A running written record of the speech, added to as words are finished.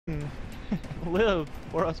live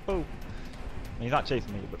for us both. He's not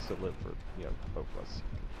chasing me, but still live for, you know, both of us.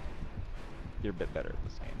 You're a bit better at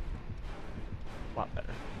this game. A lot better.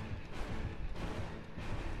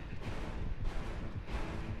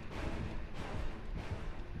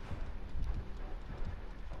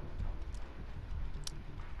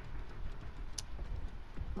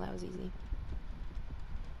 Well, that was easy.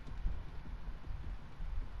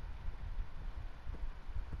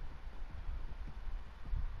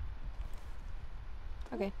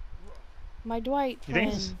 Okay. My Dwight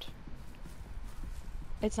friend.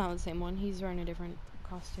 It's not the same one. He's wearing a different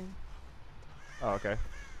costume. Oh, okay.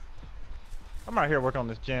 I'm right here working on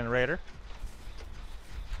this generator.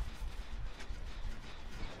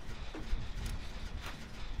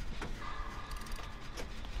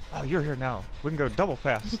 Oh, you're here now. We can go double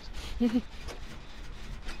fast. Do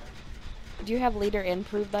you have leader and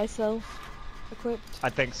prove thyself equipped? I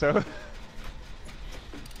think so.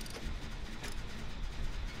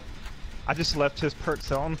 I just left his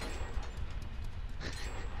perks on.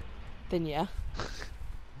 Then yeah.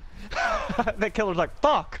 That killer's like,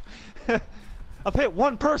 fuck! I've hit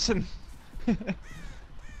one person! Ooh,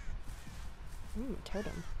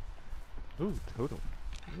 totem. Ooh, totem.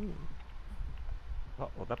 Ooh. Oh,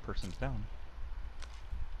 well, that person's down.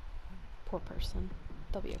 Poor person.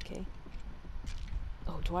 They'll be okay.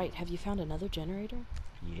 Oh, Dwight, have you found another generator?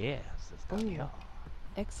 Yes, it's down here.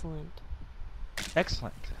 Excellent.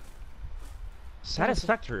 Excellent.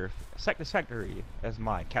 Satisfactory, as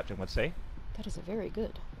my captain would say. That is a very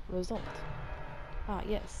good result. Ah,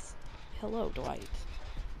 yes. Hello, Dwight.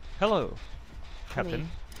 Hello, Captain. Let me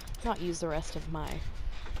not use the rest of my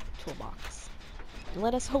toolbox.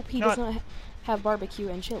 Let us hope he does not have barbecue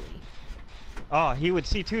and chili. Ah, he would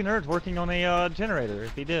see two nerds working on a generator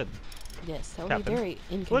if he did. Yes, that would Captain. be very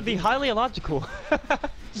inconvenient. Would be highly illogical.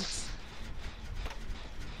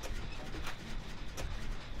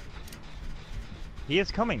 He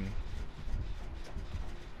is coming.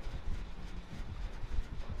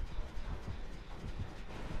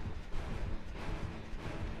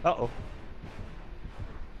 Uh-oh.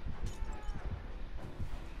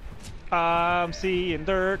 I'm seeing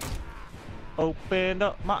dirt. Opened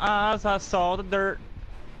up my eyes, I saw the dirt.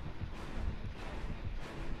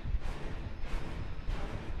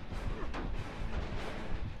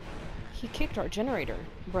 He kicked our generator,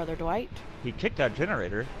 Brother Dwight. He kicked our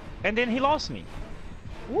generator, and then he lost me.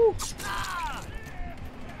 Woo!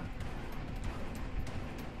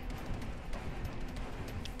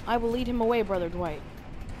 I will lead him away, Brother Dwight.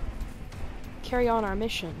 Carry on our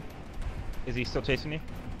mission. Is he still chasing you?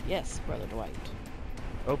 Yes, Brother Dwight.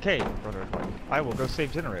 Okay, Brother Dwight. I will go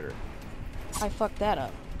save generator. I fucked that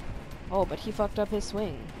up. Oh, but he fucked up his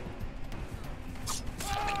swing.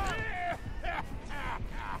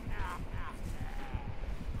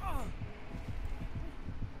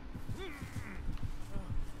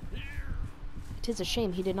 It is a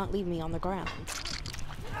shame he did not leave me on the ground.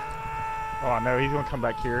 Oh no, he's gonna come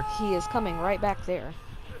back here. He is coming right back there.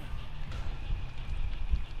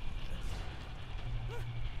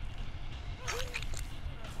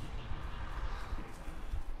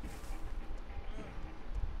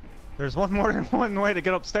 There's one more than one way to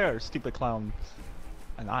get upstairs, stupid clown.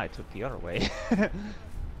 And I took the other way.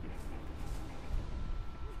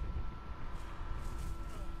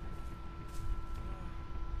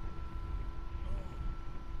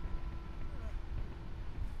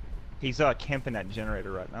 He's camping that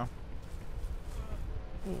generator right now.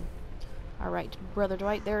 Alright, Brother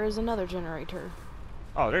Dwight, there is another generator.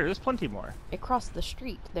 Oh, there's plenty more. Across the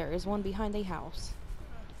street, there is one behind a house.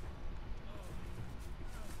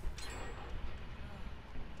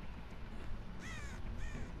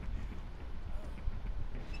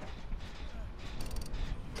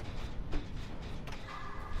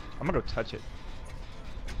 I'm gonna go touch it.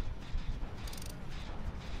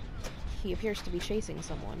 He appears to be chasing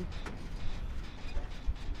someone.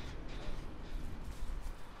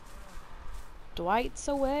 Dwight's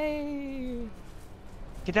away!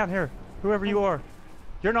 Get down here, whoever you are.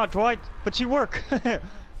 You're not Dwight, but you work.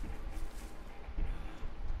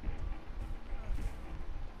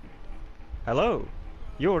 Hello.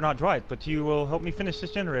 You are not Dwight, but you will help me finish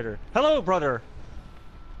this generator. Hello, brother.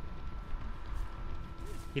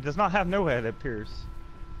 He does not have no head, it appears.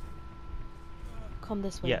 Come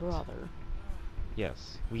this way, Yet. brother.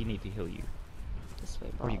 Yes, we need to heal you. This way,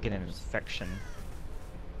 Or brother. you get an infection.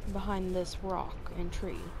 Behind this rock and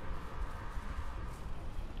tree.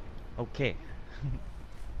 Okay.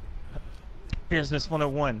 Business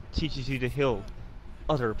 101 teaches you to heal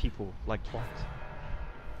other people like Dwight.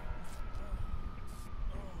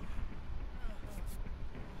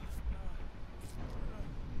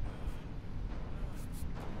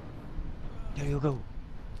 There you go.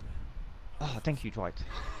 Oh, thank you, Dwight.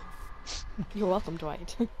 You're welcome,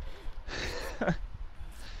 Dwight.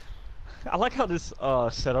 I like how this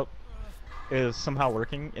setup is somehow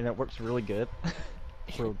working, and it works really good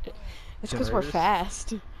for It's because we're generators.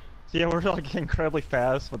 fast. Yeah, we're like incredibly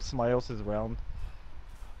fast when somebody else is around.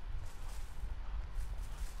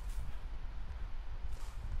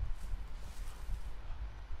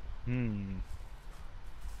 Hmm.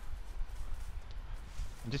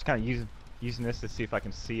 I'm just kind of using this to see if I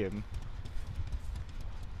can see him.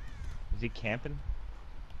 Is he camping?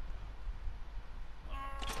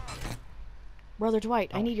 Brother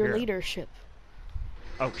Dwight, I Oh, need your here. leadership.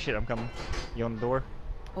 Oh shit, I'm coming. You on the door?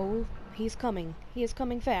 Oh, he's coming. He is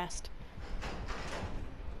coming fast.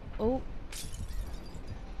 Oh.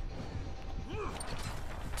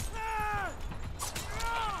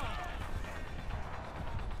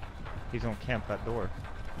 He's gonna camp that door.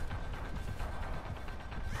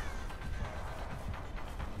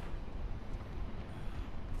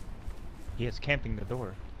 He is camping the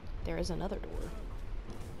door. There is another door.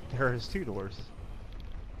 There is 2 doors.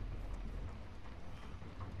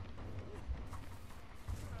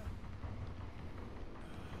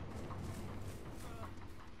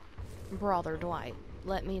 Brother Dwight,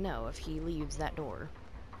 let me know if he leaves that door.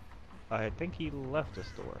 I think he left this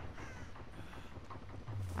door.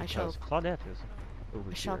 I shall Because Claudette is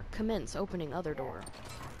over I shall here. commence opening other door.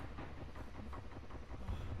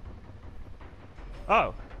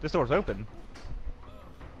 Oh, this door's open.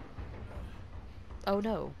 Oh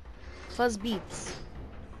no. Fuzz beats.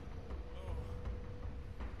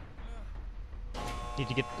 Did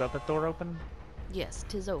you get that door open? Yes,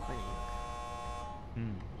 'tis opening.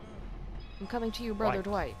 Hmm. I'm coming to you, Brother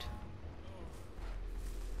Dwight.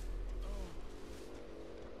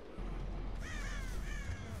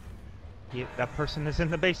 Dwight. That person is in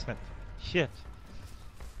the basement. Shit.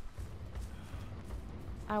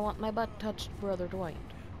 I want my butt touched, Brother Dwight.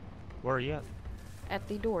 Where are you at? At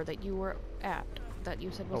the door that you were at, that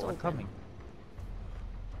you said was Oh, I'm open. coming.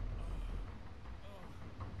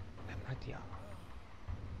 I'm right here.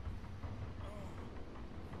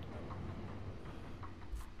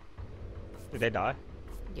 Did they die?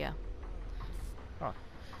 Yeah. Oh,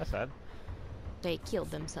 that's sad. They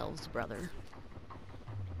killed themselves, brother.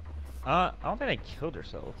 I don't think they killed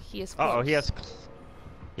herself. He is close. Uh oh, he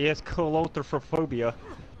has colothophobia.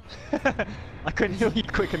 I couldn't heal you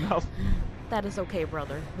quick enough. That is okay,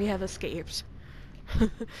 brother. We have escaped. Yeah,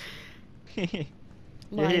 he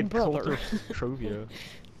My had brother. colothophobia.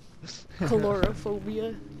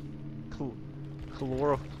 Chlorophobia.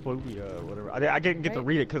 Calorophobia, whatever. I didn't get to Right?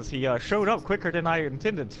 read it because he showed up quicker than I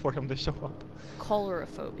intended for him to show up.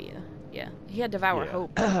 Chlorophobia. Yeah. He had devour Yeah.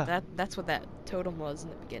 hope. That's what that totem was in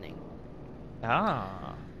the beginning.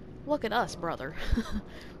 Ah, Look at us, brother.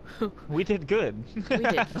 we did good. We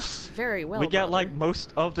did very well, We got brother. like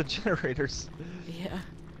most of the generators. Yeah.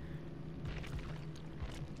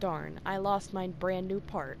 Darn, I lost my brand new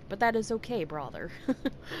part, but that is okay, brother.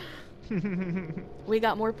 We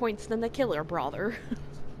got more points than the killer, brother.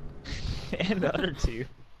 And the other 2.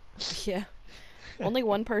 Yeah. Only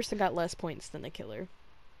one person got less points than the killer.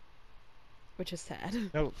 Which is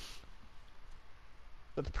sad. No.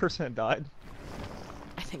 But the person that died.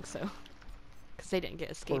 I think so. Because they didn't get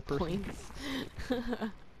Poor escape person.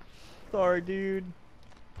 points. Sorry, dude.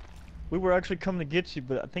 We were actually coming to get you,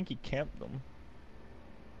 but I think he camped them.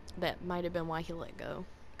 That might have been why he let go.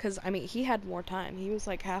 Because, I mean, he had more time. He was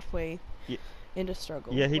like halfway Yeah. into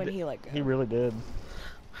struggle Yeah, when he let go. He really did.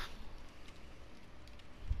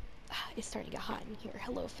 It's starting to get hot in here.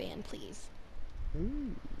 Hello, fan, please.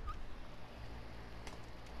 Ooh.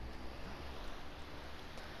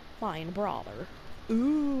 Fine, brother.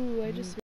 Ooh, I just